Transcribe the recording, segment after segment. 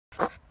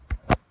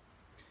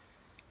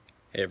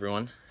Hey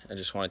everyone, I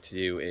just wanted to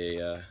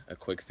do a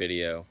quick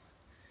video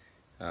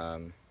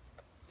to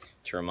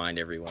remind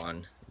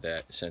everyone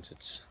that since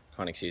it's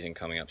hunting season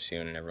coming up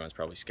soon and everyone's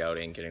probably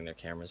scouting, getting their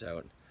cameras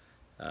out,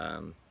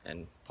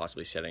 and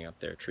possibly setting up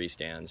their tree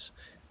stands,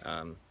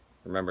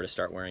 remember to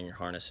start wearing your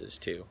harnesses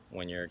too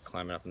when you're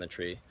climbing up in the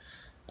tree.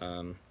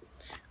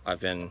 I've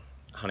been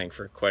hunting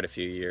for quite a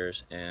few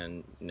years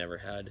and never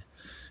had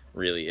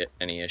really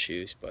any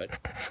issues, but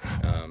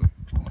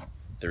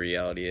the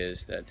reality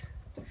is that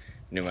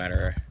no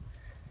matter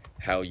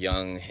how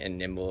young and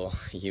nimble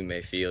you may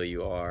feel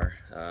you are,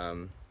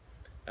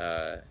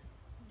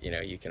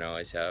 you can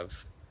always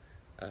have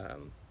a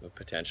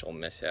potential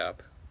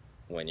mishap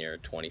when you're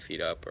 20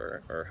 feet up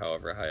or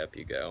however high up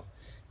you go.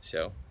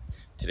 So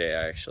today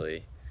I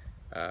actually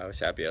was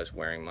happy I was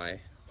wearing my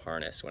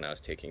harness when I was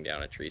taking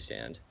down a tree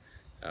stand.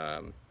 I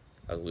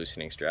was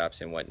loosening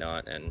straps and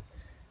whatnot, and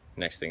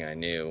next thing I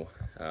knew,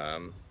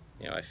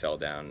 I fell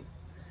down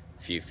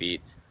a few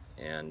feet,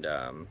 and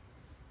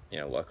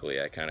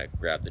luckily I kind of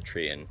grabbed the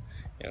tree, and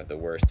the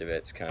worst of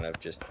it's kind of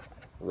just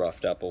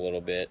roughed up a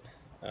little bit,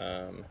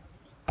 and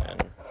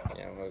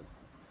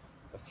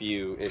a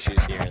few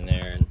issues here and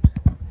there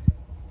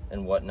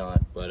and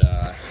whatnot, but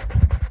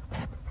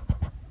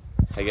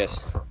I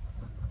guess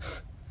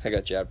I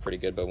got jabbed pretty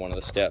good by one of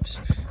the steps.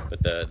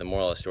 But the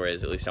moral of the story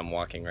is at least I'm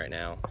walking right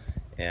now,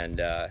 and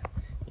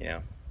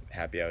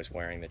happy I was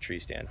wearing the tree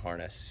stand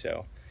harness.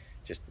 So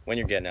just when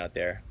you're getting out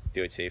there,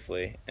 do it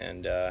safely,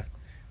 and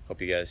hope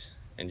you guys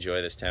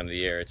enjoy this time of the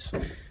year. It's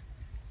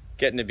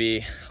getting to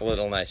be a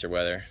little nicer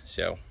weather,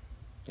 so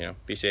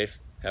be safe,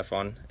 have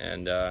fun,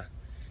 and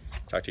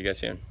talk to you guys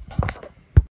soon.